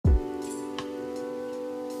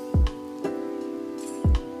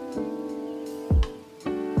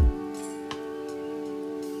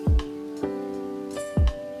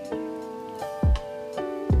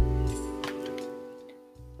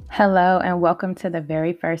Hello, and welcome to the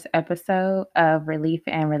very first episode of Relief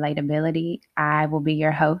and Relatability. I will be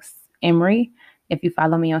your host, Emery. If you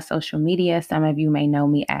follow me on social media, some of you may know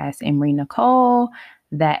me as Emery Nicole.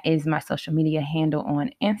 That is my social media handle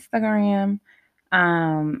on Instagram.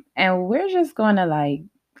 And we're just going to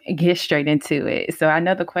get straight into it. So I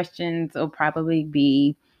know the questions will probably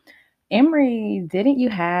be, Emery, didn't you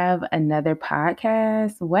have another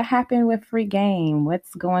podcast? What happened with Free Game?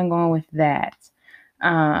 What's going on with that?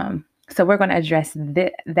 So we're going to address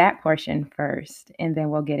that portion first, and then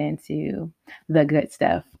we'll get into the good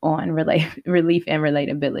stuff on relief and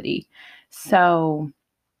relatability. So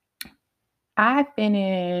I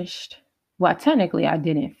finished, well, technically I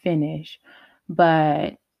didn't finish,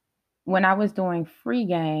 but when I was doing Free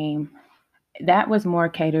Game, that was more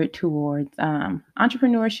catered towards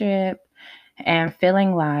entrepreneurship and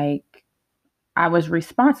feeling like I was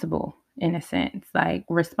responsible in a sense, like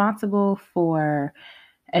responsible for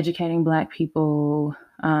educating Black people,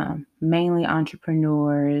 mainly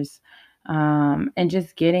entrepreneurs, and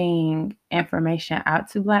just getting information out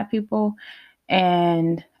to Black people.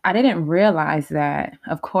 And I didn't realize that,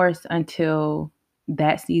 of course, until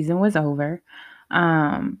that season was over.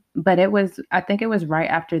 But I think it was right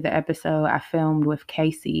after the episode I filmed with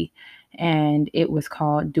Casey, and it was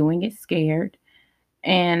called Doing It Scared.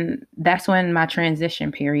 And that's when my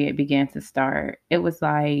transition period began to start. It was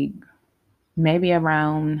like maybe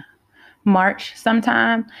around March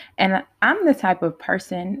sometime. And I'm the type of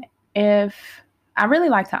person, if I really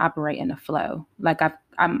like to operate in the flow,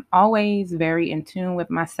 I'm always very in tune with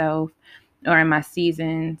myself or in my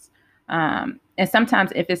seasons. And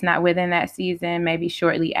sometimes if it's not within that season, maybe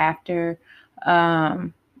shortly after.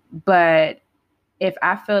 But if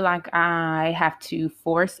I feel like I have to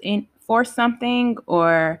force something,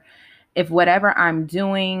 or if whatever I'm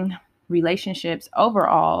doing, relationships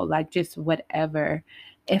overall, like just whatever,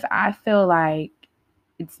 if I feel like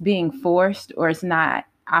it's being forced or it's not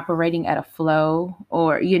operating at a flow,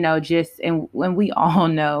 or just, and when we all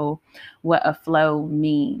know what a flow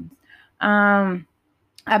means,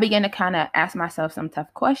 I began to kind of ask myself some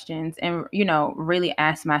tough questions and, really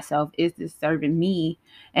ask myself, is this serving me?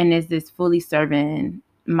 And is this fully serving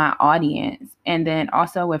my audience? And then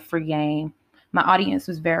also with Free Game, my audience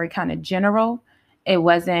was very kind of general. It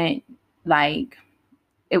wasn't like,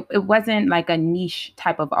 it wasn't like a niche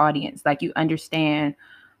type of audience. Like, you understand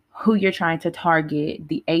who you're trying to target,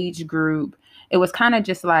 the age group. It was kind of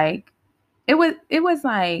just like, it was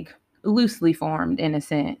like loosely formed in a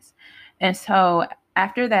sense. And so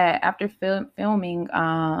after that, after filming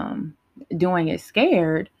Doing It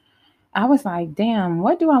Scared, I was like, damn,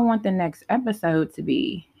 what do I want the next episode to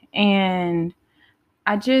be? And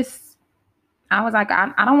I just I was like,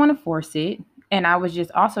 I don't want to force it. And I was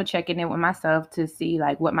just also checking in with myself to see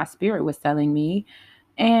like what my spirit was telling me.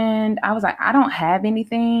 And I was like, I don't have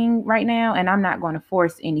anything right now, and I'm not going to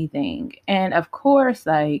force anything. And of course,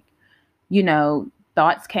 like,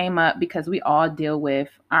 thoughts came up because we all deal with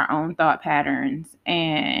our own thought patterns.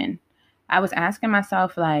 And I was asking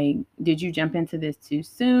myself, like, did you jump into this too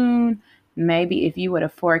soon? Maybe if you would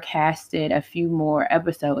have forecasted a few more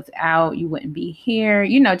episodes out, you wouldn't be here,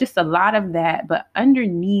 just a lot of that. But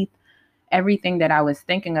underneath everything that I was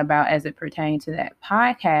thinking about as it pertained to that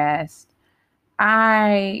podcast,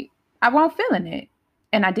 I wasn't feeling it.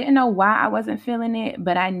 And I didn't know why I wasn't feeling it,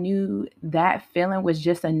 but I knew that feeling was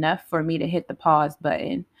just enough for me to hit the pause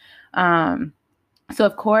button. So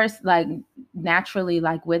of course, like, naturally,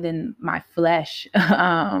 like within my flesh,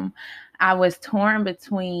 I was torn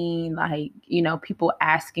between, like, people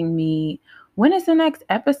asking me, when is the next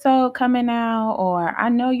episode coming out? Or I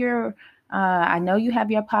know you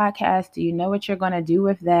have your podcast. Do you know what you're going to do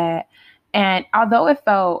with that? And although it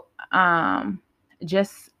felt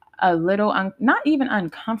just a little, not even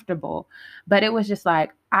uncomfortable, but it was just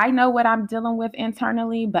like, I know what I'm dealing with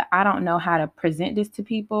internally, but I don't know how to present this to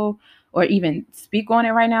people or even speak on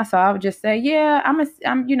it right now. So I would just say, yeah, I'm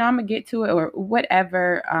gonna get to it, or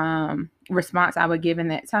whatever response I would give in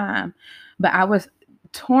that time. But I was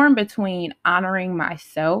torn between honoring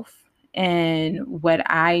myself and what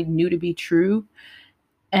I knew to be true,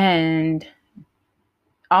 and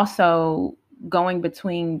also going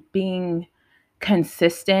between being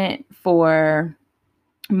consistent for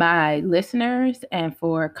my listeners and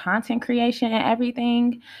for content creation and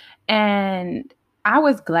everything. And I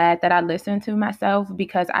was glad that I listened to myself,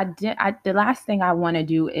 because the last thing I want to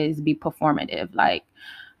do is be performative. Like,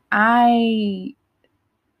 I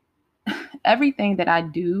everything that I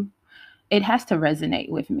do, it has to resonate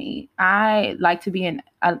with me. I like to be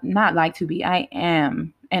not like to be, I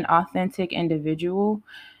am an authentic individual.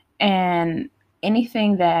 And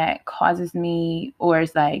anything that causes me or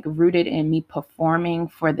is like rooted in me performing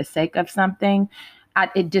for the sake of something,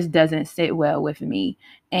 it just doesn't sit well with me.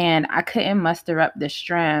 And I couldn't muster up the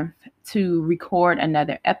strength to record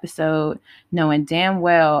another episode, knowing damn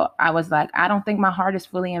well I was like, I don't think my heart is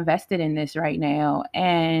fully invested in this right now.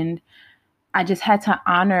 And I just had to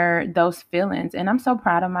honor those feelings. And I'm so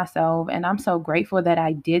proud of myself. And I'm so grateful that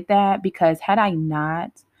I did that, because had I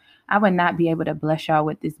not, I would not be able to bless y'all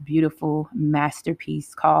with this beautiful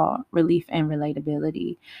masterpiece called Relief and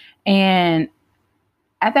Relatability. And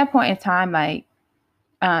at that point in time, like,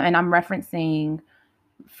 and I'm referencing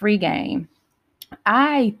Free Game,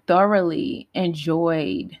 I thoroughly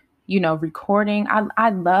enjoyed, recording.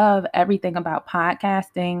 I love everything about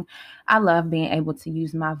podcasting. I love being able to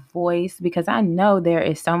use my voice, because I know there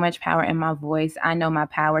is so much power in my voice. I know my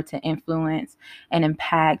power to influence and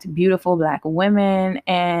impact beautiful Black women.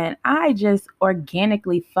 And I just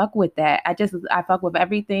organically fuck with that. I fuck with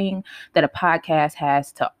everything that a podcast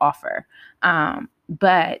has to offer.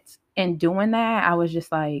 But in doing that, I was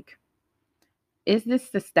just like, is this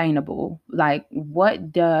sustainable? Like,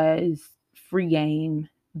 what does Free Game,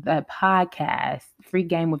 the podcast, Free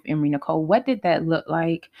Game with Emery Nicole, what did that look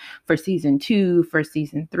like for season 2, for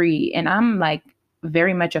season 3? And I'm like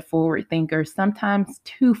very much a forward thinker, sometimes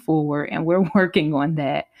too forward, and we're working on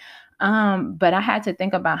that. But I had to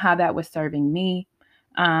think about how that was serving me.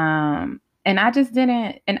 And I just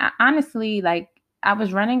didn't, and I honestly, like, I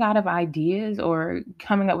was running out of ideas or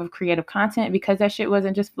coming up with creative content because that shit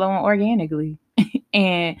wasn't just flowing organically.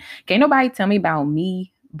 And can't nobody tell me about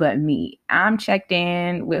me but me. I'm checked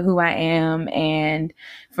in with who I am. And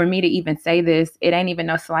for me to even say this, it ain't even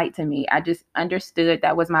no slight to me. I just understood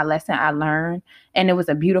that was my lesson I learned. And it was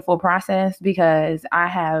a beautiful process, because I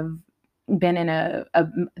have been in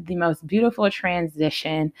the most beautiful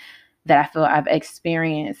transition that I feel I've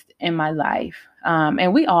experienced in my life.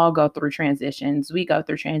 And we all go through transitions. We go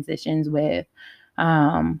through transitions with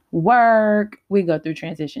work. We go through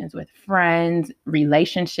transitions with friends,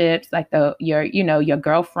 relationships, like your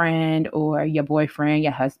girlfriend or your boyfriend,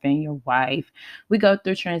 your husband, your wife. We go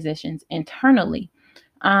through transitions internally.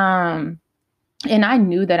 And I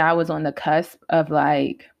knew that I was on the cusp of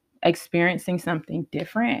like experiencing something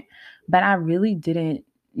different, but I really didn't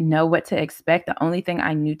know what to expect. The only thing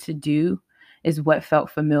I knew to do is what felt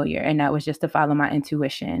familiar, and that was just to follow my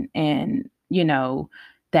intuition. And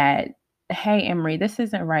that, hey, Emery, this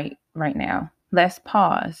isn't right now. Let's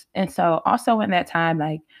pause. And so also in that time,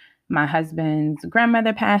 like, my husband's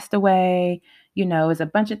grandmother passed away, there's a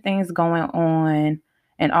bunch of things going on.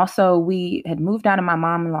 And also we had moved out of my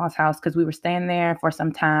mom-in-law's house because we were staying there for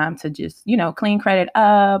some time to just, clean credit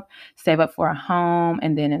up, save up for a home.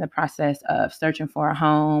 And then in the process of searching for a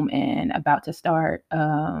home and about to start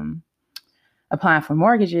applying for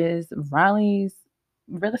mortgages, Raleigh's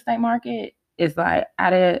real estate market is like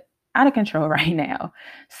out of control right now.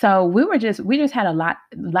 So we just had a lot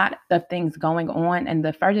of things going on. And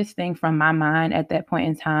the furthest thing from my mind at that point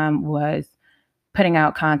in time was putting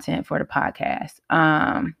out content for the podcast.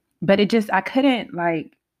 But I couldn't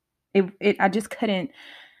like I just couldn't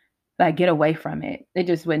like get away from it. It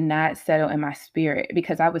just would not settle in my spirit,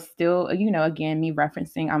 because I was still, again, me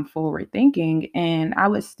referencing I'm forward thinking, and I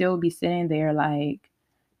would still be sitting there like,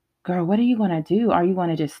 girl, what are you going to do? Are you going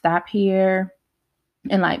to just stop here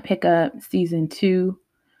and like pick up season 2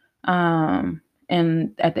 and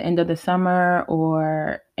at the end of the summer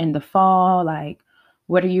or in the fall? Like,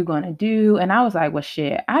 what are you going to do? And I was like, well,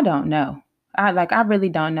 shit, I don't know. I really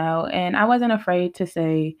don't know. And I wasn't afraid to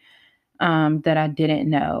say that I didn't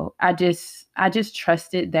know. I just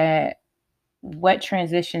trusted that what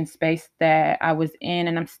transition space that I was in,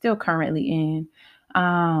 and I'm still currently in,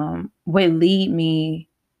 would lead me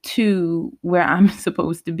to where I'm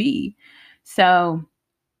supposed to be. So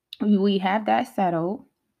we have that settled,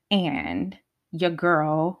 and your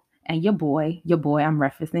girl and your boy, I'm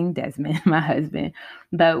referencing Desmond, my husband,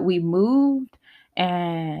 but we moved,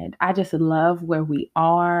 and I just love where we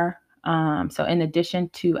are. So in addition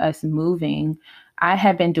to us moving, I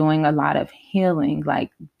have been doing a lot of healing,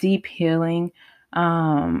 like deep healing.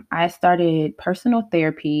 I started personal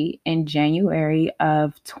therapy in January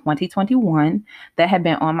of 2021. That had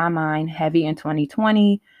been on my mind heavy in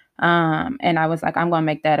 2020. And I was like, I'm going to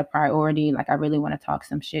make that a priority. Like, I really want to talk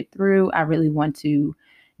some shit through. I really want to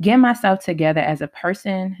get myself together as a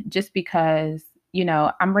person, just because,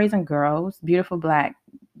 I'm raising girls, beautiful Black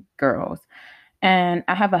girls. And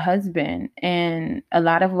I have a husband, and a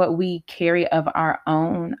lot of what we carry of our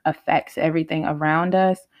own affects everything around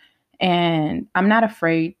us. And I'm not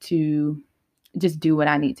afraid to just do what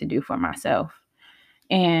I need to do for myself.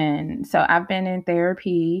 And so I've been in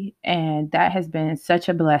therapy, and that has been such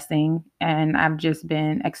a blessing. And I've just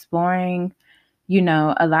been exploring,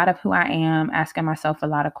 a lot of who I am, asking myself a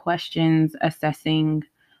lot of questions, assessing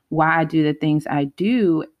why I do the things I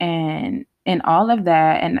do, and all of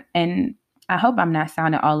that. And I hope I'm not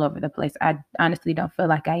sounding all over the place. I honestly don't feel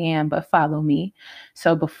like I am, but follow me.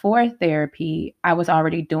 So before therapy, I was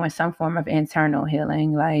already doing some form of internal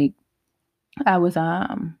healing. Like I was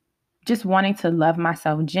just wanting to love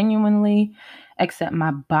myself genuinely, accept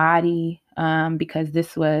my body, because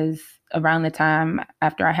this was around the time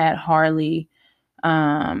after I had Harley,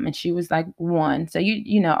 and she was like 1. So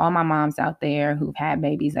all my moms out there who've had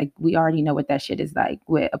babies, like we already know what that shit is like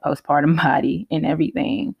with a postpartum body and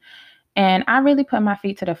everything. And I really put my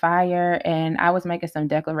feet to the fire, and I was making some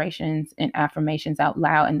declarations and affirmations out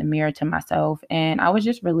loud in the mirror to myself, and I was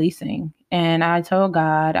just releasing. And I told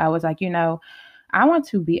God, I was like, I want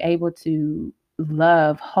to be able to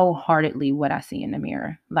love wholeheartedly what I see in the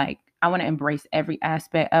mirror. Like, I want to embrace every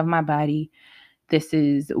aspect of my body. This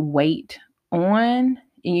is weight on,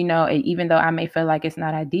 even though I may feel like it's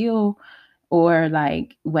not ideal, or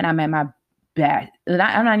like when I'm at my best,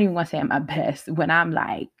 I'm not even gonna say at my best, when I'm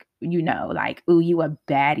like, like, ooh, you a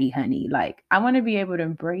baddie, honey. Like, I want to be able to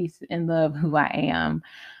embrace and love who I am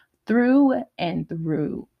through and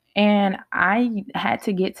through. And I had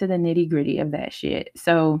to get to the nitty gritty of that shit.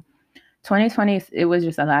 So 2020, it was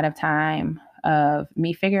just a lot of time of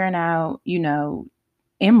me figuring out,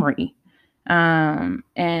 Emery,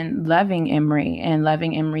 and loving Emery and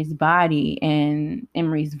loving Emery's body and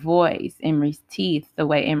Emery's voice, Emery's teeth, the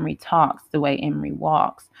way Emery talks, the way Emery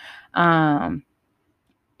walks.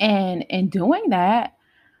 And in doing that,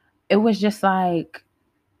 it was just like,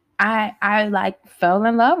 I like fell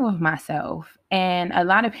in love with myself. And a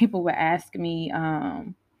lot of people would ask me,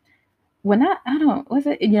 when I don't, was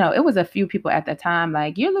it, it was a few people at the time,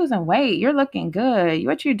 like, you're losing weight, you're looking good,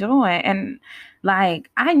 what you doing? And like,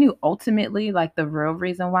 I knew ultimately like the real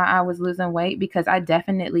reason why I was losing weight, because I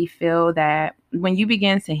definitely feel that when you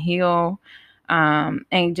begin to heal,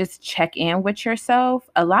 and just check in with yourself,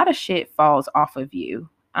 a lot of shit falls off of you.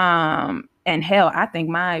 And hell, I think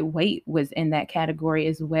my weight was in that category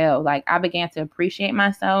as well. Like, I began to appreciate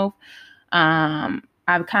myself. I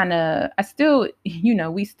still,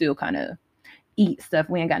 we still kind of eat stuff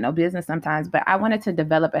we ain't got no business sometimes, but I wanted to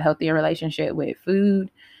develop a healthier relationship with food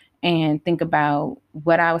and think about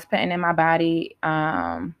what I was putting in my body.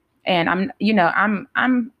 And I'm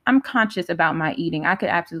conscious about my eating. I could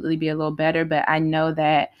absolutely be a little better, but I know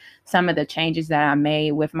that some of the changes that I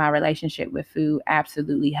made with my relationship with food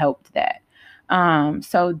absolutely helped that.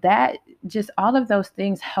 So that, just all of those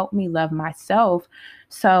things helped me love myself.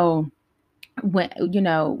 So when,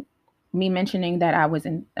 me mentioning that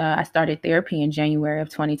I started therapy in January of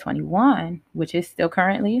 2021, which is still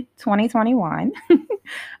currently 2021.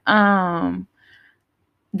 um,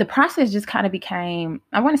 the process just kind of became,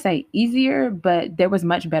 I want to say, easier, but there was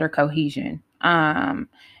much better cohesion. And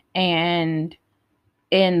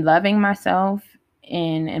in loving myself,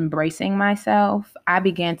 in embracing myself, I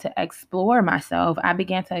began to explore myself. I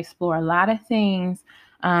began to explore a lot of things,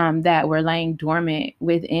 that were laying dormant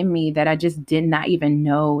within me that I just did not even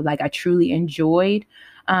know, like, I truly enjoyed.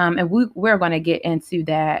 And we're going to get into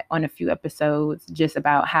that on a few episodes, just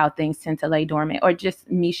about how things tend to lay dormant, or just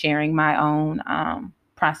me sharing my own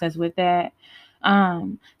process with that.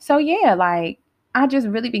 So yeah, like, I just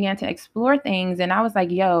really began to explore things, and I was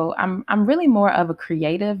like, yo, I'm really more of a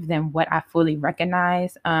creative than what I fully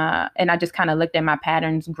recognize. And I just kind of looked at my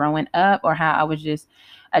patterns growing up, or how I was just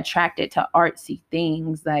attracted to artsy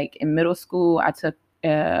things. Like in middle school, I took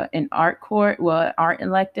an art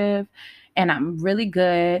elective, and I'm really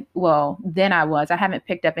good. Well, then I haven't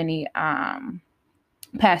picked up any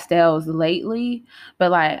pastels lately,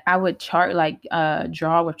 but like I would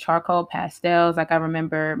draw with charcoal pastels. Like, I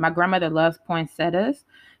remember my grandmother loves poinsettias,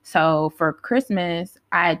 so for Christmas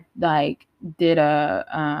I like did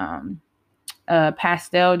a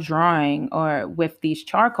pastel drawing or with these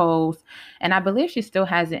charcoals, and I believe she still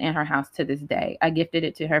has it in her house to this day. I gifted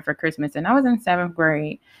it to her for Christmas, and I was in 7th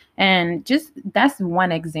grade. And just, that's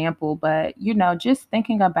one example, but just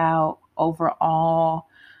thinking about overall,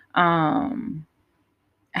 um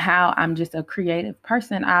how I'm just a creative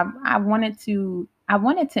person. I wanted to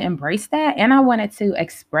embrace that, and I wanted to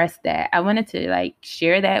express that. I wanted to like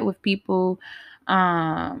share that with people.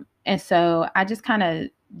 And so I just kind of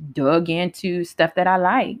dug into stuff that I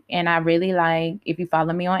like. And I really like, if you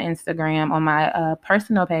follow me on Instagram on my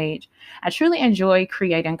personal page, I truly enjoy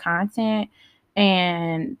creating content.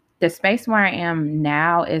 And the space where I am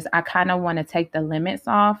now is I kind of want to take the limits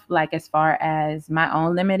off, like as far as my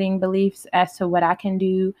own limiting beliefs as to what I can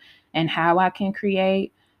do and how I can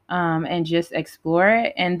create, and just explore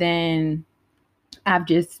it. And then I've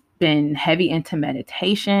just been heavy into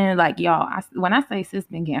meditation. Like y'all, when I say sis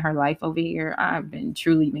been getting her life over here, I've been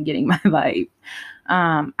truly been getting my life.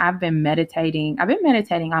 I've been meditating. I've been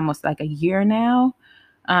meditating almost like a year now.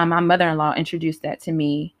 My mother-in-law introduced that to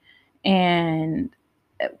me, and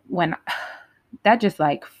when that just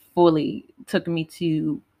like fully took me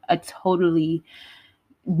to a totally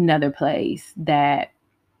another place that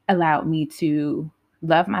allowed me to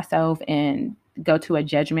love myself and go to a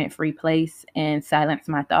judgment free place and silence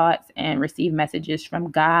my thoughts and receive messages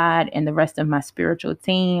from God and the rest of my spiritual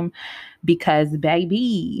team. Because,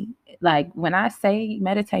 baby, like when I say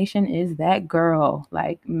meditation is that girl,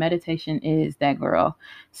 like meditation is that girl.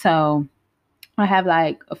 So, I have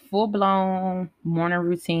like a full blown morning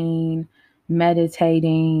routine,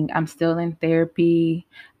 meditating. I'm still in therapy.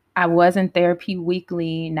 I was in therapy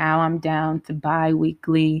weekly. Now I'm down to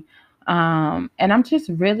bi-weekly. And I'm just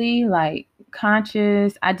really like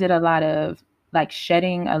conscious. I did a lot of like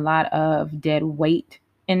shedding a lot of dead weight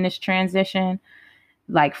in this transition,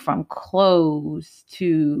 like from clothes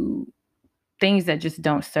to things that just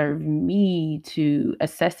don't serve me to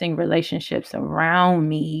assessing relationships around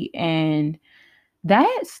me. And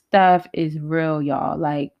that stuff is real, y'all.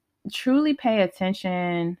 Like, truly pay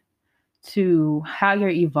attention to how you're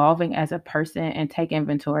evolving as a person and take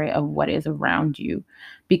inventory of what is around you.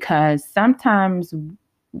 Because sometimes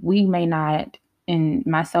we may not, and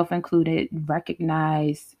myself included,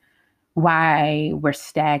 recognize why we're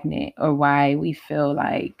stagnant or why we feel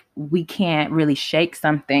like we can't really shake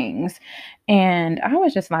some things. And I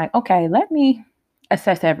was just like, okay, let me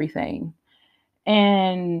assess everything.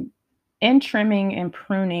 And in trimming and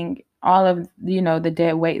pruning all of, the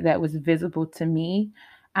dead weight that was visible to me,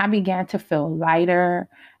 I began to feel lighter.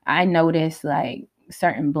 I noticed like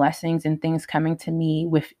certain blessings and things coming to me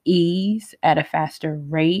with ease at a faster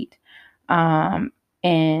rate. Um,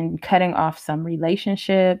 and cutting off some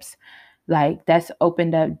relationships, like that's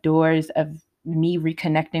opened up doors of me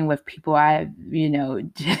reconnecting with people I,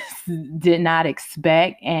 just did not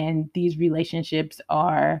expect. And these relationships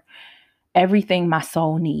are everything my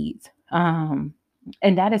soul needs.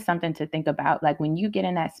 And that is something to think about. Like when you get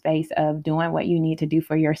in that space of doing what you need to do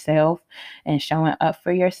for yourself and showing up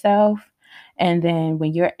for yourself, and then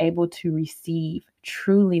when you're able to receive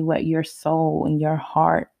truly what your soul and your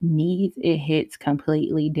heart needs, it hits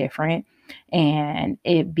completely different and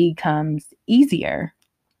it becomes easier.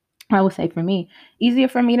 I would say for me, easier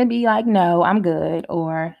for me to be like, no, I'm good,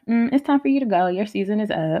 or it's time for you to go. Your season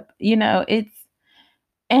is up.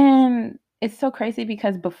 And it's so crazy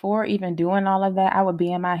because before even doing all of that, I would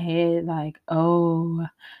be in my head like, oh,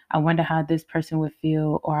 I wonder how this person would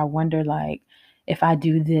feel, or I wonder like if I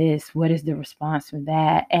do this, what is the response for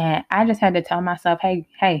that? And I just had to tell myself, hey,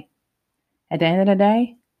 at the end of the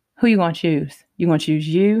day, who you gonna choose? You gonna choose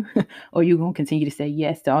you, or you gonna continue to say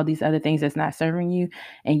yes to all these other things that's not serving you,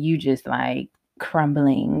 and you just like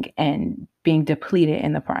crumbling and being depleted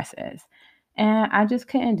in the process. And I just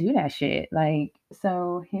couldn't do that shit. Like,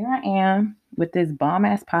 so here I am with this bomb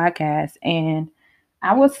ass podcast, and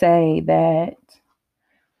I would say that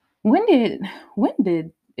when did when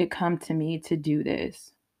did it come to me to do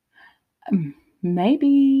this?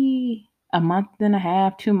 Maybe a month and a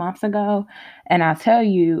half, 2 months ago. And I'll tell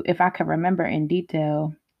you, if I could remember in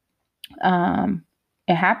detail, um,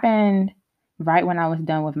 it happened right when I was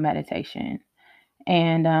done with meditation.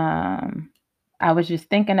 And I was just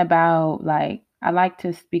thinking about like, I like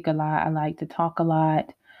to speak a lot, I like to talk a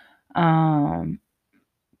lot. Um,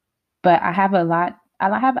 but I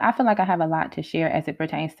feel like I have a lot to share as it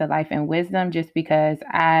pertains to life and wisdom, just because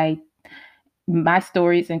my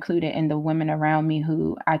stories included in the women around me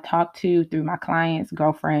who I talk to through my clients,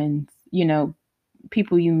 girlfriends,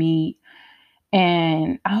 people you meet.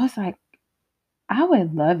 And I was like, I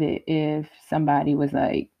would love it if somebody was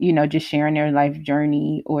like, just sharing their life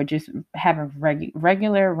journey or just have a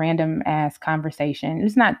regular random ass conversation.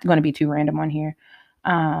 It's not going to be too random on here.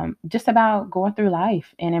 Just about going through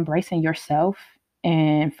life and embracing yourself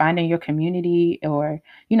and finding your community, or,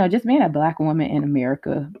 just being a Black woman in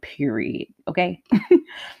America, period. Okay.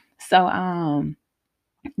 So,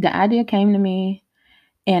 the idea came to me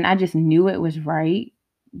and I just knew it was right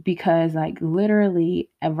because, like,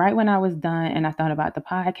 literally, right when I was done and I thought about the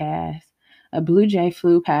podcast, a blue jay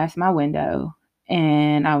flew past my window.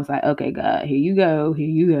 And I was like, okay, God, here you go, here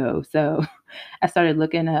you go. So I started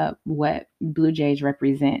looking up what blue jays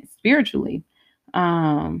represent spiritually.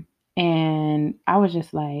 Um, And I was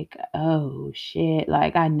just like, oh shit,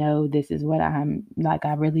 like I know this is what I'm like,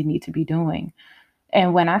 I really need to be doing.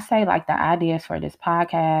 And when I say like the ideas for this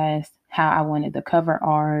podcast, how I wanted the cover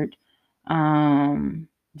art,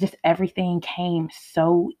 just everything came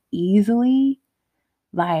so easily.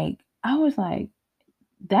 Like I was like,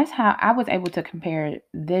 that's how I was able to compare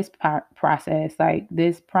this process, like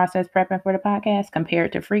this process prepping for the podcast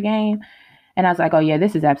compared to free game. And I was like, oh yeah,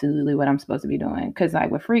 this is absolutely what I'm supposed to be doing. Cause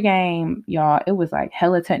like with free game, y'all, it was like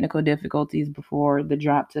hella technical difficulties before the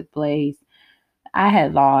drop took place. I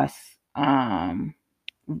had lost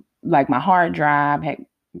like my hard drive had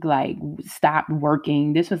like stopped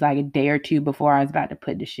working. This was like a day or two before I was about to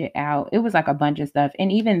put the shit out. It was like a bunch of stuff.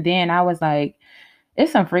 And even then I was like,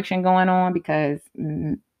 it's some friction going on because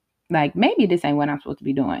like maybe this ain't what I'm supposed to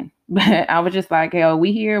be doing. But I was just like, hell,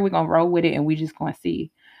 we here, we're gonna roll with it and we just gonna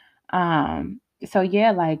see. So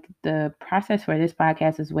yeah, like the process for this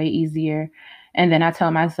podcast is way easier. And then I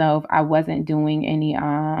told myself I wasn't doing any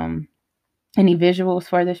visuals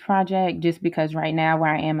for this project just because right now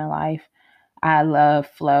where I am in life, I love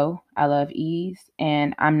flow, I love ease,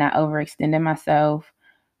 and I'm not overextending myself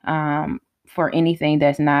for anything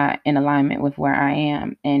that's not in alignment with where I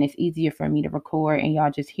am. And it's easier for me to record and y'all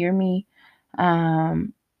just hear me.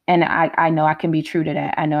 Um, and I know I can be true to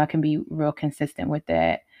that. I know I can be real consistent with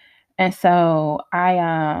that. And so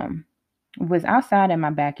I was outside in my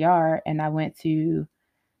backyard and I went to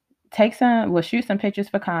shoot some pictures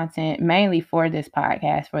for content, mainly for this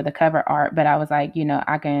podcast, for the cover art. But I was like,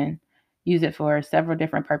 I can use it for several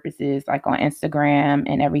different purposes, like on Instagram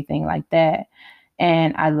and everything like that.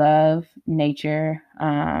 And I love nature.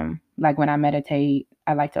 Like when I meditate,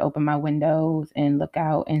 I like to open my windows and look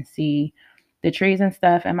out and see the trees and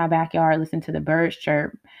stuff in my backyard, listen to the birds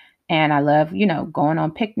chirp. And I love, going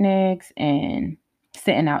on picnics and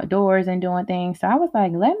sitting outdoors and doing things. So I was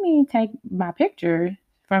like, let me take my picture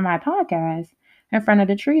for my podcast in front of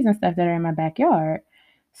the trees and stuff that are in my backyard.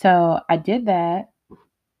 So I did that.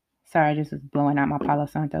 Sorry, I just was blowing out my Palo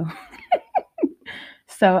Santo.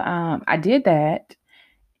 So I did that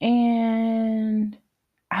and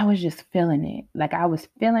I was just feeling it. Like I was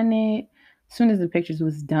feeling it. As soon as the pictures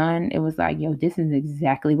was done, it was like, yo, this is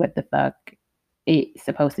exactly what the fuck it's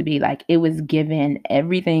supposed to be. Like it was given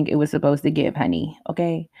everything it was supposed to give, honey.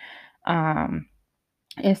 Okay. Um,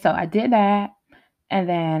 and so I did that. And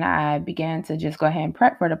then I began to just go ahead and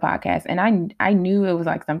prep for the podcast. And I knew it was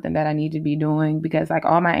like something that I needed to be doing because like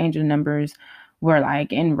all my angel numbers were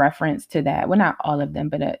like in reference to that. Well, not all of them,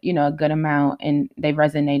 but a good amount, and they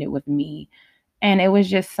resonated with me. And it was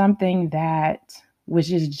just something that was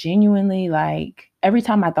just genuinely like every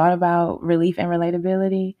time I thought about relief and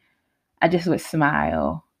relatability, I just would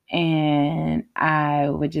smile and I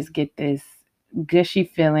would just get this gushy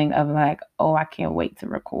feeling of like, oh, I can't wait to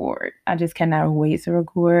record. I just cannot wait to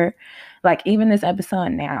record. Like even this episode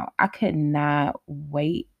now, I could not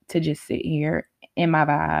wait to just sit here in my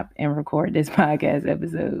vibe and record this podcast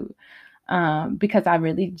episode. Because I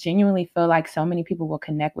really genuinely feel like so many people will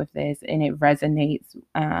connect with this and it resonates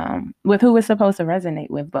with who it's supposed to resonate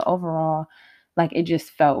with. But overall, like it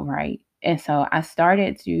just felt right. And so I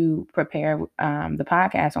started to prepare the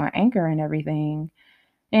podcast on Anchor and everything.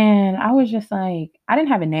 And I was just like, I didn't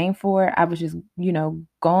have a name for it. I was just,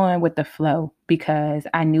 going with the flow because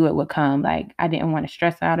I knew it would come. Like, I didn't want to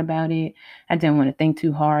stress out about it. I didn't want to think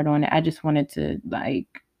too hard on it. I just wanted to, like,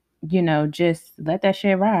 just let that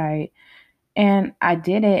shit ride. And I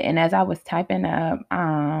did it. And as I was typing up,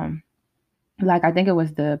 like, I think it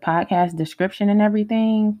was the podcast description and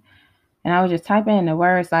everything. And I was just typing in the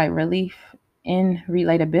words like relief in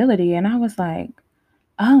relatability. And I was like,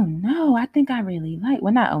 oh no, I think I really like,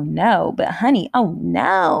 well, not oh no, but honey, oh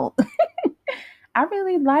no. I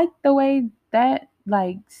really like the way that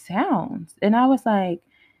like sounds. And I was like,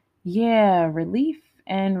 yeah, relief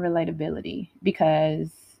and relatability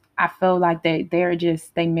because I feel like they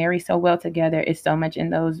marry so well together. It's so much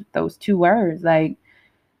in those two words. Like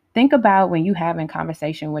think about when you having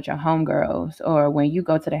conversation with your homegirls or when you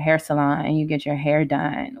go to the hair salon and you get your hair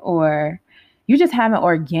done or you just have an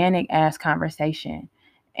organic ass conversation.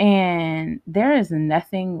 And there is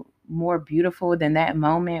nothing more beautiful than that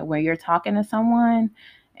moment where you're talking to someone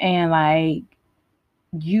and like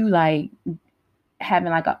you like having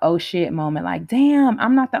like a oh shit moment like damn,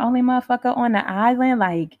 I'm not the only motherfucker on the island,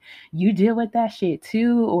 like you deal with that shit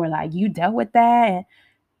too, or like you dealt with that. And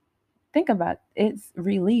think about it, it's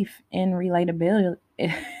relief and relatability.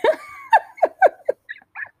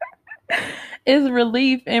 It's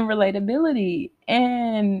relief and relatability.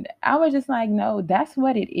 And I was just like, no, that's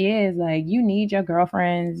what it is. Like you need your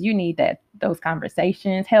girlfriends, you need those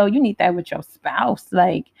conversations. Hell, you need that with your spouse.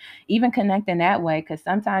 Like, even connecting that way, because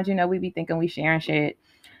sometimes, we be thinking we sharing shit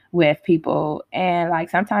with people, and like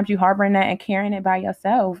sometimes you harboring that and carrying it by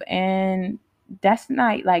yourself, and that's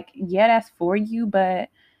not like, yeah, that's for you, but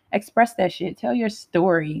express that shit. Tell your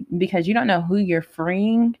story, because you don't know who you're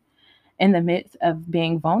freeing in the midst of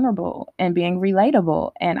being vulnerable and being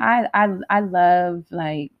relatable. And I love,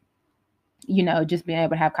 like, just being able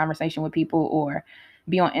to have conversation with people, or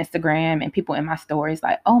be on Instagram and people in my stories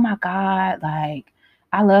like, oh my God, like,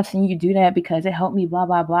 I love seeing you do that because it helped me, blah,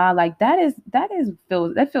 blah, blah. Like, that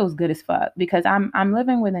feels good as fuck, because I'm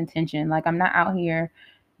living with intention. Like, I'm not out here,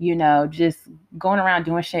 just going around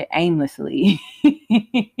doing shit aimlessly.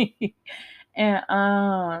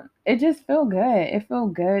 And it just feel good. It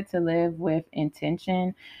feels good to live with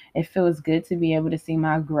intention. It feels good to be able to see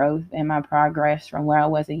my growth and my progress from where I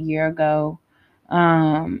was a year ago.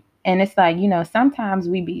 And it's like, sometimes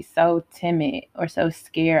we be so timid or so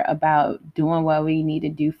scared about doing what we need to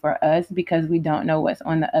do for us because we don't know what's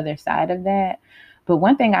on the other side of that. But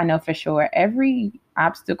one thing I know for sure, every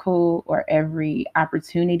obstacle or every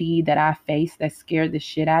opportunity that I faced that scared the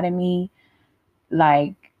shit out of me,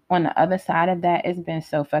 like, on the other side of that, it's been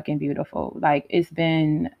so fucking beautiful. Like, it's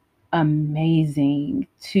been amazing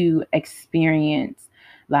to experience.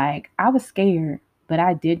 Like, I was scared, but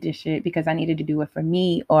I did this shit because I needed to do it for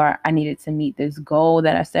me, or I needed to meet this goal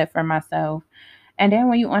that I set for myself. And then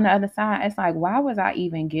when you on the other side, it's like, why was I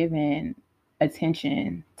even giving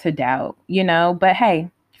attention to doubt? But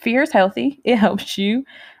hey, fear is healthy. It helps you.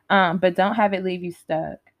 But don't have it leave you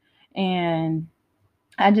stuck. And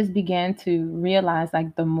I just began to realize,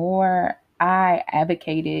 like, the more I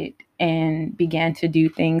advocated and began to do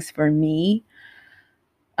things for me,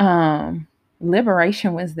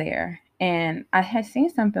 liberation was there. And I had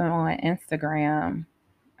seen something on Instagram.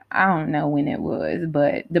 I don't know when it was,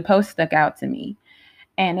 but the post stuck out to me.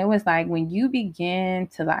 And it was like, when you begin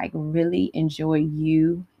to, like, really enjoy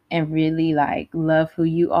you and really, like, love who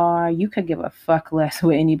you are, you could give a fuck less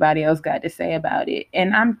what anybody else got to say about it.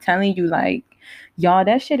 And I'm telling you, like, y'all,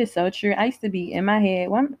 that shit is so true. I used to be in my head.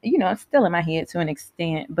 Well, it's still in my head to an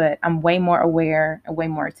extent, but I'm way more aware and way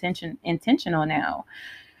more intentional now.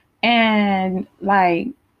 And like,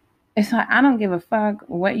 it's like, I don't give a fuck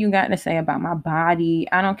what you got to say about my body.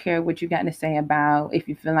 I don't care what you got to say about if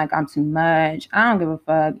you feel like I'm too much. I don't give a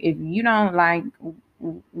fuck if you don't like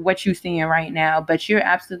what you're seeing right now, but you're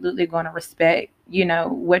absolutely going to respect,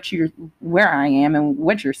 where I am and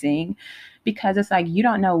what you're seeing, because it's like, you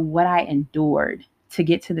don't know what I endured to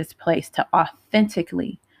get to this place to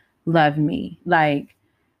authentically love me. Like,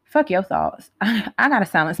 fuck your thoughts. I gotta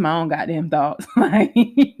silence my own goddamn thoughts. Like,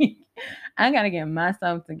 I gotta get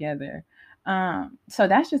myself together. So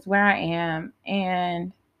that's just where I am,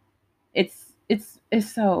 and it's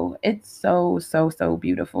so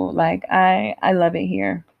beautiful. Like, I love it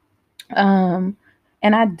here. Um,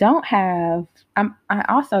 and I don't have. I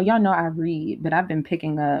also, y'all know I read, but I've been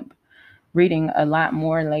picking up reading a lot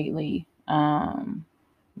more lately.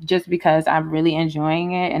 Just because I'm really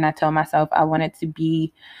enjoying it. And I told myself I wanted to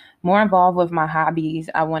be more involved with my hobbies.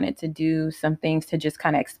 I wanted to do some things to just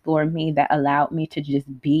kind of explore me that allowed me to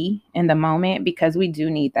just be in the moment, because we do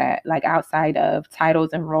need that. Like, outside of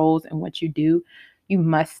titles and roles and what you do, you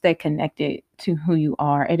must stay connected to who you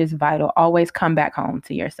are. It is vital. Always come back home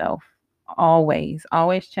to yourself. Always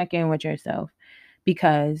check in with yourself,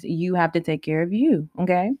 because you have to take care of you.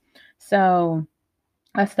 Okay. So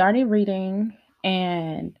I started reading,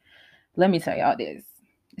 and let me tell y'all this.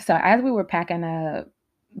 So, as we were packing up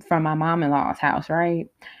from my mom-in-law's house, right?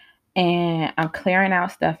 And I'm clearing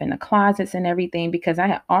out stuff in the closets and everything, because I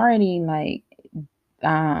had already, like,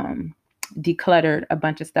 um decluttered a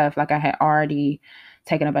bunch of stuff. Like, I had already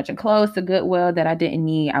taken a bunch of clothes to Goodwill that I didn't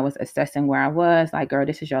need. I was assessing where I was. Like, girl,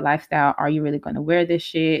 this is your lifestyle. Are you really going to wear this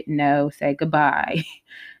shit? No, say goodbye.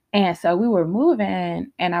 And so we were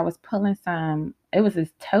moving, and I was pulling it was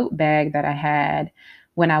this tote bag that I had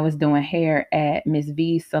when I was doing hair at Miss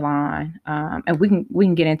V's salon. And we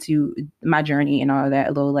can get into my journey and all of that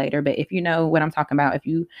a little later. But if you know what I'm talking about, if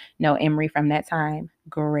you know Emery from that time,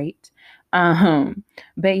 great.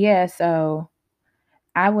 But yeah, so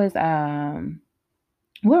I was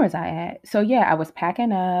where was I at? So yeah, I was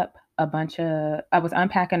I was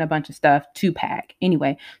unpacking a bunch of stuff to pack.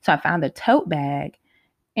 Anyway, so I found the tote bag,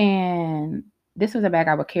 and this was a bag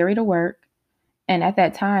I would carry to work. And at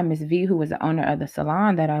that time, Miss V, who was the owner of the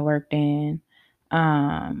salon that I worked in,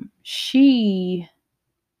 she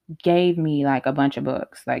gave me like a bunch of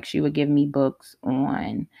books. Like, she would give me books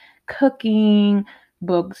on cooking,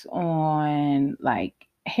 books on like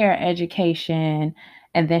hair education.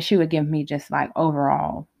 And then she would give me just like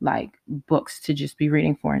overall like books to just be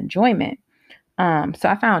reading for enjoyment. So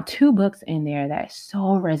I found two books in there that so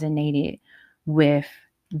resonated with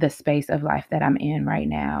the space of life that I'm in right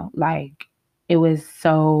now. Like it was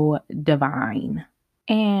so divine.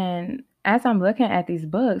 And as I'm looking at these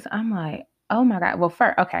books, I'm like, oh my God. Well,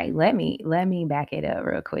 first, okay, let me back it up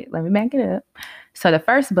real quick. Let me back it up. So the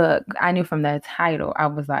first book, I knew from the title, I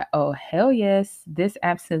was like, oh hell yes, this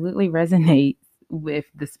absolutely resonates with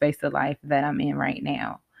the space of life that I'm in right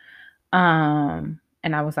now. And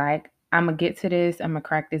I was like, I'm gonna get to this. I'm gonna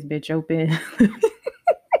crack this bitch open.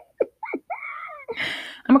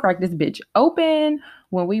 I'm gonna crack this bitch open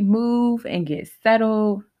when we move and get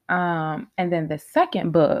settled. And then the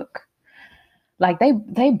second book, like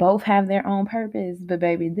they both have their own purpose, but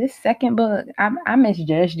baby, this second book, I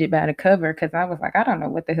misjudged it by the cover because I was like, I don't know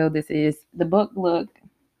what the hell this is. The book looked,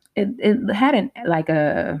 it had an like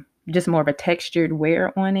a just more of a textured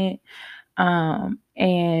wear on it.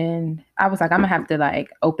 And I was like, I'm gonna have to like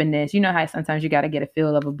open this. You know how sometimes you got to get a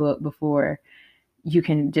feel of a book before you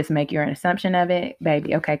can just make your own assumption of it,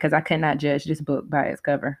 baby. Okay, because I could not judge this book by its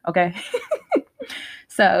cover. Okay.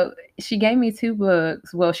 So she gave me two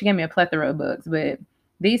books. Well, she gave me a plethora of books, but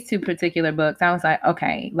these two particular books, I was like,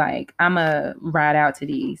 okay, like I'm gonna ride out to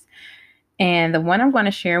these. And the one I'm going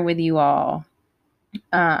to share with you all,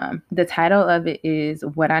 the title of it is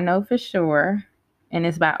What I Know for Sure, and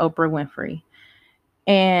it's by Oprah Winfrey.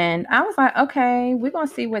 And I was like, okay, we're gonna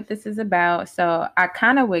see what this is about. So I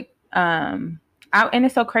kind of would and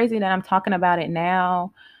it's so crazy that I'm talking about it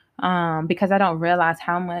now, because I don't realize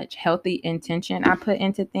how much healthy intention I put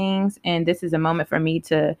into things. And this is a moment for me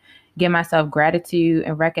to give myself gratitude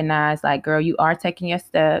and recognize, like, girl, you are taking your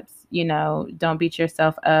steps. You know, don't beat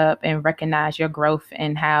yourself up and recognize your growth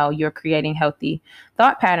and how you're creating healthy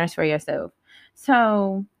thought patterns for yourself.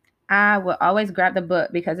 So I will always grab the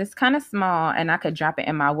book because it's kind of small and I could drop it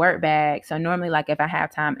in my work bag. So normally, like if I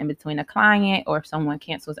have time in between a client or if someone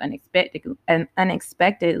cancels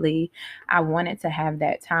unexpectedly, I wanted to have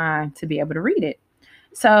that time to be able to read it.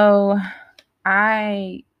 So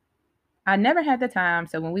I I never had the time.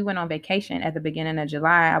 So when we went on vacation at the beginning of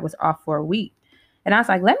July, I was off for a week. And I was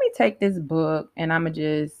like, let me take this book and I'm gonna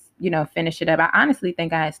just, finish it up. I honestly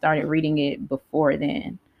think I had started reading it before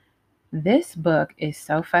then. This book is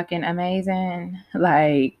so fucking amazing.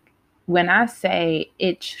 Like when I say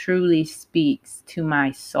it truly speaks to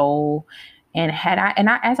my soul. And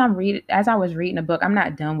as I was reading the book, I'm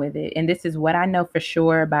not done with it. And this is What I Know for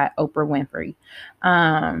Sure by Oprah Winfrey.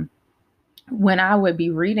 When I would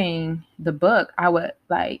be reading the book, I would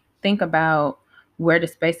like think about where the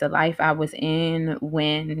space of life I was in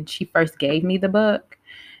when she first gave me the book.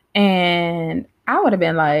 And I would have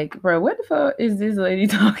been like, bro, what the fuck is this lady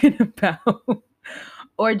talking about?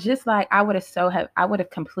 Or just like I would have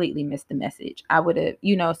completely missed the message. I would have,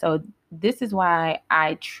 so this is why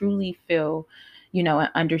I truly feel, and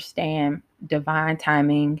understand divine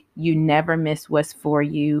timing. You never miss what's for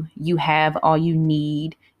you. You have all you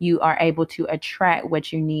need. You are able to attract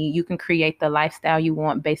what you need. You can create the lifestyle you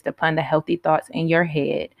want based upon the healthy thoughts in your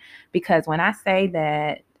head. Because when I say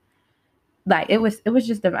that, like it was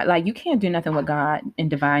just divine. Like you can't do nothing with God and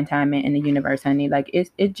divine timing in the universe, honey. Like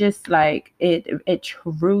it just like it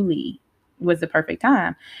truly was the perfect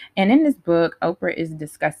time. And in this book, Oprah is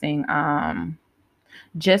discussing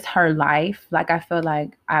just her life. Like I feel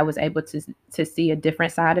like I was able to see a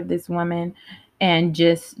different side of this woman, and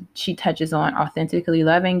just she touches on authentically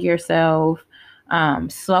loving yourself,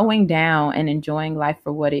 slowing down and enjoying life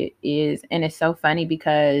for what it is. And it's so funny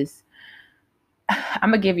because I'm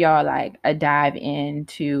gonna give y'all like a dive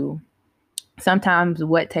into sometimes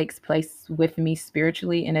what takes place with me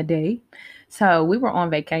spiritually in a day. So we were on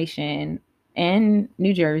vacation in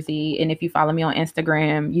New Jersey, and if you follow me on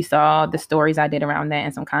Instagram, you saw the stories I did around that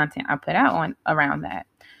and some content I put out on around that.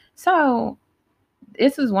 So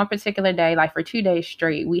this was one particular day, like for 2 days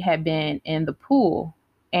straight, we had been in the pool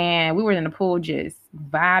and we were in the pool just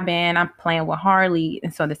vibing. I'm playing with Harley.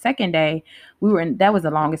 And so the second day that was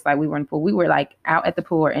the longest like we were in the pool. We were like out at the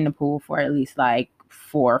pool or in the pool for at least like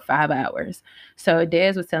 4 or 5 hours. So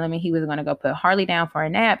Dez was telling me he was going to go put Harley down for a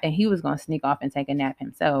nap and he was going to sneak off and take a nap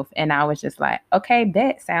himself. And I was just like, okay,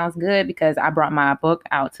 that sounds good, because I brought my book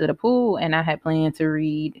out to the pool and I had planned to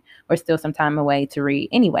read, or still some time away to read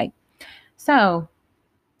anyway. So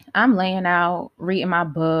I'm laying out, reading my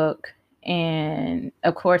book, and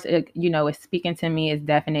of course, it's speaking to me, it's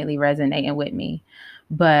definitely resonating with me.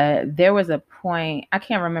 But there was a point, I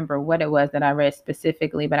can't remember what it was that I read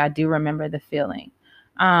specifically, but I do remember the feeling.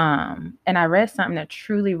 And I read something that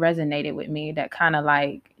truly resonated with me, that kind of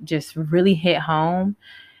like just really hit home.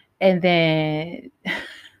 And then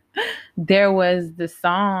there was the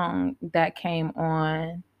song that came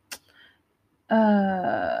on.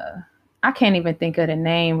 Uh, I can't even think of the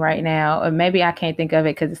name right now, or maybe I can't think of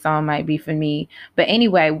it because the song might be for me. But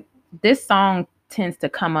anyway, this song tends to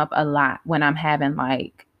come up a lot when I'm having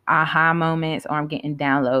like aha moments or I'm getting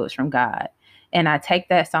downloads from God. And I take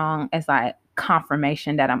that song as like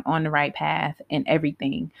confirmation that I'm on the right path and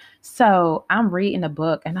everything. So I'm reading the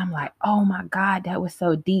book and I'm like, oh my God, that was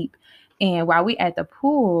so deep. And while we at the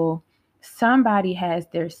pool, somebody has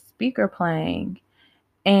their speaker playing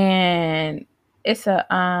and it's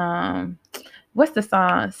a what's the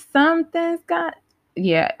song? Something's got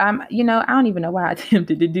yeah, I don't even know why I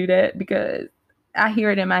attempted to do that because I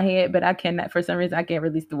hear it in my head, but I cannot for some reason I can't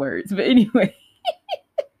release the words. But anyway,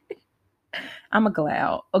 I'm a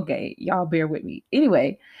cloud. Okay, y'all bear with me.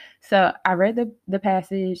 Anyway, so I read the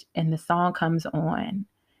passage and the song comes on.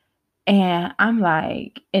 And I'm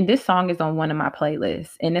like, and this song is on one of my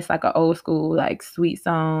playlists, and it's like an old school, like sweet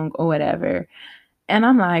song or whatever. And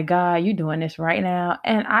I'm like, God, you doing this right now.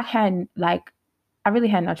 And I really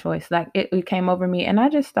had no choice. Like it came over me and I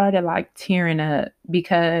just started like tearing up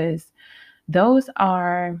because those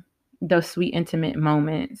are those sweet, intimate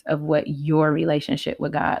moments of what your relationship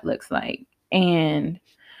with God looks like. And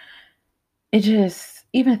it just,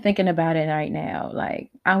 even thinking about it right now, like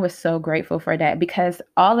I was so grateful for that because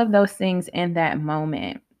all of those things in that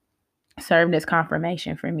moment served as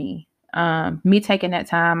confirmation for me. Me taking that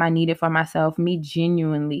time I needed for myself, me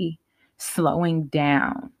genuinely slowing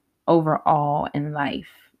down overall in life,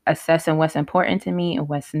 assessing what's important to me and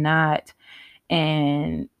what's not,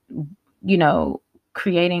 and you know,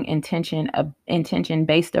 creating intention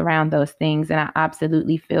based around those things. And I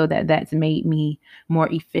absolutely feel that that's made me more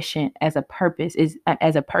efficient as a purpose is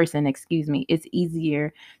as a person, excuse me. It's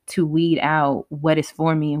easier to weed out what is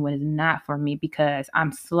for me and what is not for me because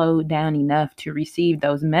I'm slowed down enough to receive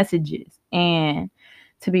those messages. And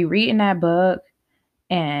to be reading that book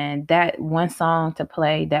and that one song to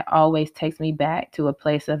play that always takes me back to a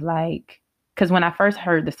place of like, because when I first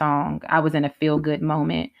heard the song, I was in a feel good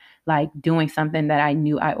moment, like doing something that I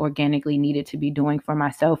knew I organically needed to be doing for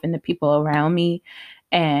myself and the people around me.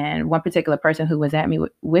 And one particular person who was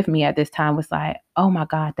with me at this time was like, oh my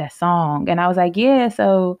God, that song. And I was like, yeah.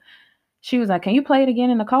 So she was like, can you play it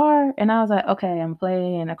again in the car? And I was like, okay, I'm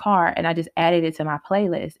playing it in the car. And I just added it to my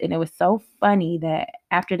playlist. And it was so funny that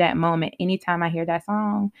after that moment, anytime I hear that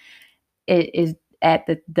song, it is at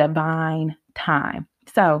the divine time.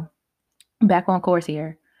 So back on course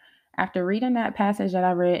here. After reading that passage that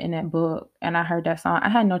I read in that book and I heard that song, I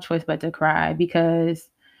had no choice but to cry because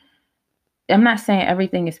I'm not saying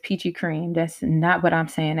everything is peachy cream. That's not what I'm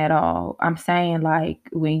saying at all. I'm saying like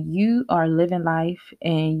when you are living life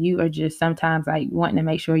and you are just sometimes like wanting to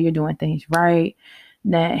make sure you're doing things right,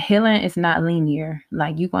 that healing is not linear.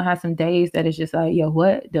 Like you gonna have some days that it's just like, yo,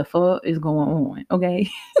 what the fuck is going on? Okay.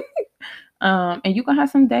 And you gonna have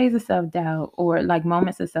some days of self-doubt or like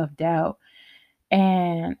moments of self-doubt.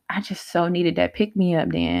 And I just so needed that pick me up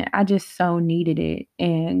then. I just so needed it.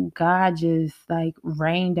 And God just like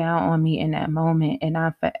rained down on me in that moment. And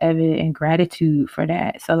I'm forever in gratitude for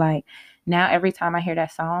that. So, like, now every time I hear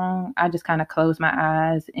that song, I just kind of close my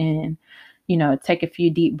eyes and, take a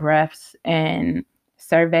few deep breaths and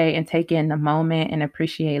survey and take in the moment and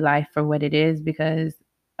appreciate life for what it is. Because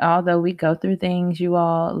although we go through things, you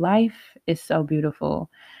all, life is so beautiful.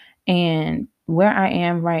 And where I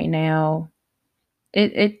am right now,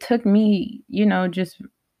 it took me,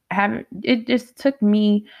 it just took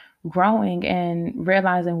me growing and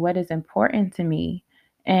realizing what is important to me.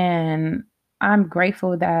 And I'm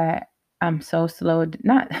grateful that I'm so slowed,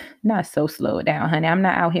 not so slowed down, honey. I'm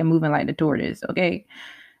not out here moving like the tortoise, okay?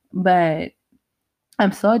 But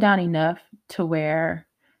I'm slowed down enough to where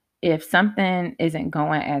if something isn't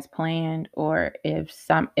going as planned or if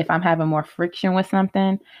I'm having more friction with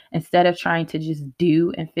something, instead of trying to just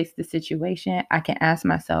do and fix the situation, I can ask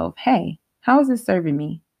myself, hey, how is this serving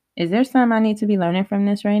me? Is there something I need to be learning from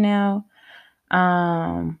this right now?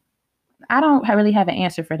 I don't really have an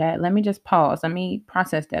answer for that. Let me just pause. Let me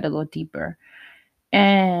process that a little deeper.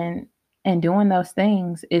 And doing those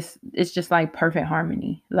things, it's just like perfect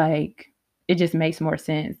harmony. Like it just makes more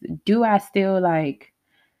sense. Do I still like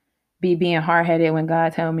be being hard headed when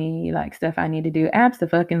God tell me like stuff I need to do?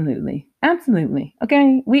 Absolutely. Absolutely.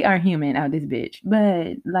 Okay. We are human out this bitch.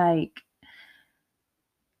 But like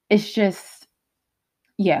it's just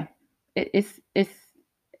yeah. It's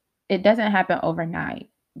it doesn't happen overnight.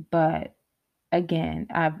 But again,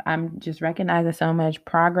 I'm just recognizing so much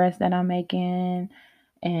progress that I'm making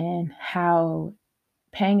and how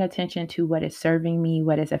paying attention to what is serving me,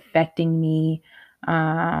 what is affecting me,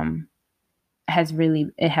 it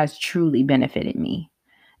has truly benefited me.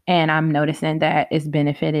 And I'm noticing that it's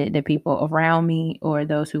benefited the people around me or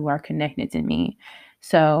those who are connected to me.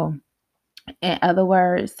 So, in other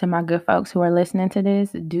words, to my good folks who are listening to this,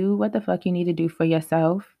 do what the fuck you need to do for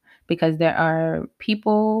yourself, because there are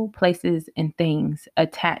people, places, and things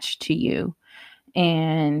attached to you.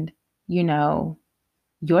 And, you know,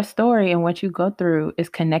 your story and what you go through is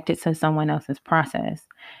connected to someone else's process.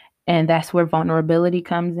 And that's where vulnerability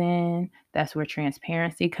comes in. That's where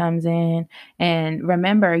transparency comes in. And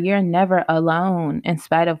remember, you're never alone in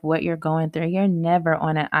spite of what you're going through. You're never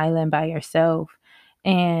on an island by yourself.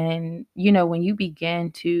 And, when you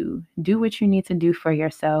begin to do what you need to do for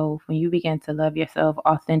yourself, when you begin to love yourself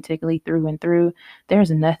authentically through and through, there's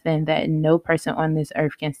nothing that no person on this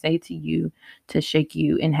earth can say to you to shake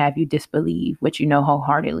you and have you disbelieve what you know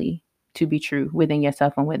wholeheartedly to be true within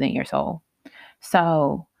yourself and within your soul.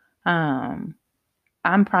 So, um,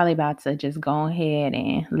 I'm probably about to just go ahead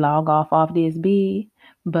and log off this B,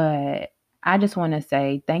 but I just want to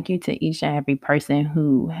say thank you to each and every person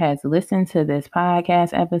who has listened to this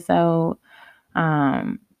podcast episode.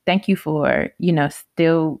 Thank you for,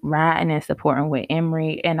 still riding and supporting with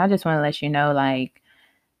Emery. And I just want to let you know, like,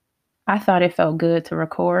 I thought it felt good to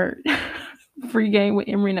record free game with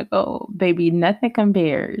Emery Nicole. Baby, nothing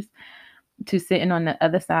compares to sitting on the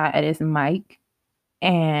other side of this mic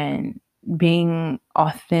and being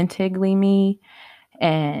authentically me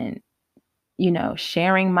and,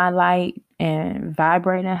 sharing my light and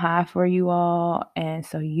vibrating high for you all. And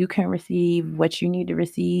so you can receive what you need to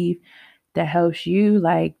receive that helps you.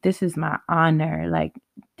 Like, this is my honor. Like,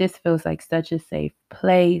 this feels like such a safe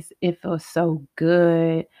place. It feels so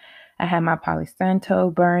good. I had my Palo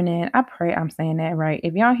Santo burning. I pray I'm saying that right.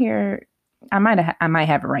 If y'all hear, I might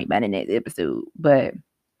have it right by the next episode, but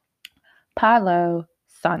Palo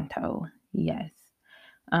Santo, yes.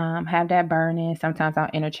 Have that burning. Sometimes I'll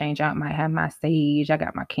interchange out. Might have my sage. I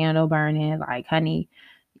got my candle burning. Like, honey,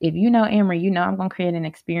 if you know Emery, I'm gonna create an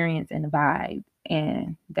experience and a vibe,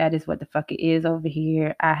 and that is what the fuck it is over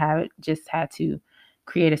here. I have just had to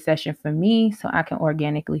create a session for me so I can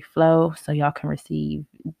organically flow, so y'all can receive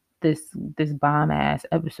this bomb ass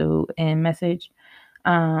episode and message.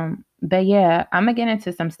 But yeah, I'm gonna get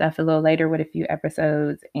into some stuff a little later with a few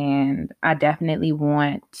episodes, and I definitely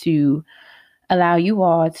want to allow you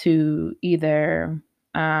all to either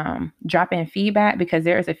drop in feedback, because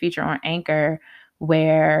there is a feature on Anchor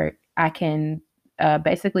where I can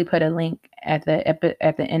basically put a link at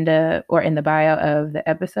the end of, or in the bio of the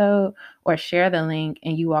episode, or share the link,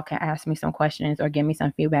 and you all can ask me some questions or give me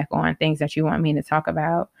some feedback on things that you want me to talk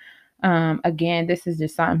about. Again, this is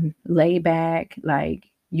just something laid back. Like,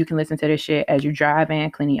 you can listen to this shit as you're driving,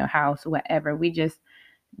 cleaning your house, whatever. We just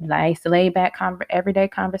nice laid back everyday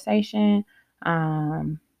conversation.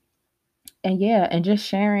 Um, and yeah, and just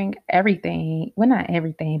sharing everything. Well, not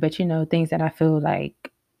everything, but things that I feel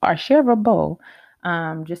like are shareable.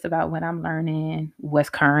 Just about what I'm learning,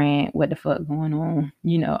 what's current, what the fuck going on,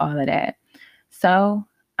 all of that. So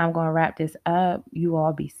I'm gonna wrap this up. You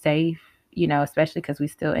all be safe, especially because we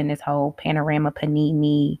still in this whole Panorama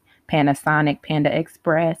Panini, Panasonic, Panda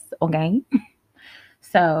Express, okay?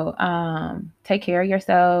 So take care of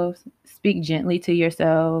yourselves, speak gently to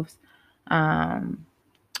yourselves,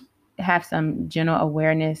 have some general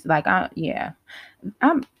awareness. Like, I'm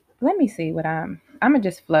let me see what I'm gonna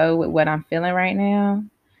just flow with what I'm feeling right now.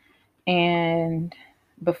 And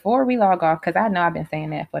before we log off, because I know I've been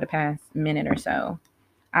saying that for the past minute or so,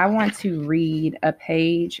 I want to read a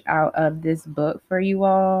page out of this book for you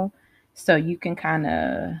all so you can kind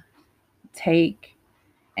of take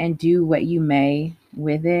and do what you may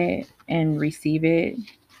with it and receive it,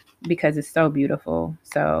 because it's so beautiful.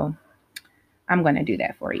 So I'm going to do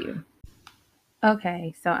that for you.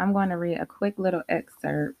 Okay, so I'm going to read a quick little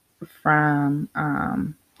excerpt from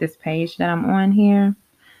this page that I'm on here.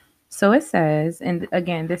 So it says, and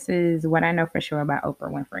again, this is what I know for sure about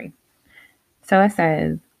Oprah Winfrey. So it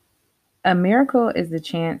says, a miracle is the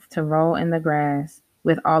chance to roll in the grass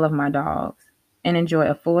with all of my dogs and enjoy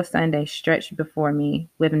a full Sunday stretched before me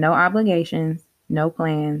with no obligations, no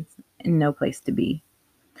plans, and no place to be.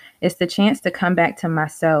 It's the chance to come back to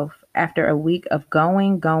myself after a week of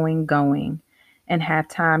going, and have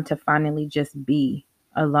time to finally just be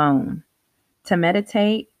alone. To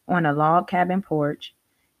meditate on a log cabin porch,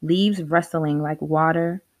 leaves rustling like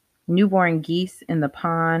water, newborn geese in the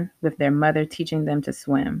pond with their mother teaching them to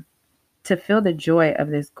swim. To feel the joy of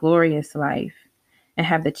this glorious life and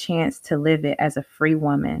have the chance to live it as a free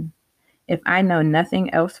woman. If I know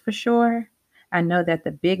nothing else for sure, I know that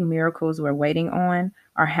the big miracles we're waiting on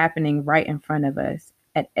are happening right in front of us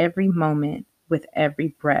at every moment with every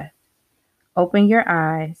breath. Open your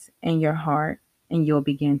eyes and your heart, and you'll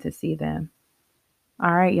begin to see them.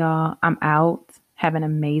 All right, y'all, I'm out. Have an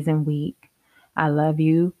amazing week. I love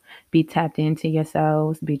you. Be tapped into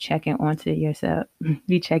yourselves. Be checking onto yourself.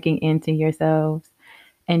 Be checking into yourselves,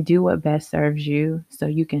 and do what best serves you so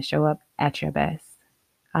you can show up at your best.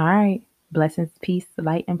 All right. Blessings, peace,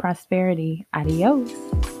 light, and prosperity. Adios.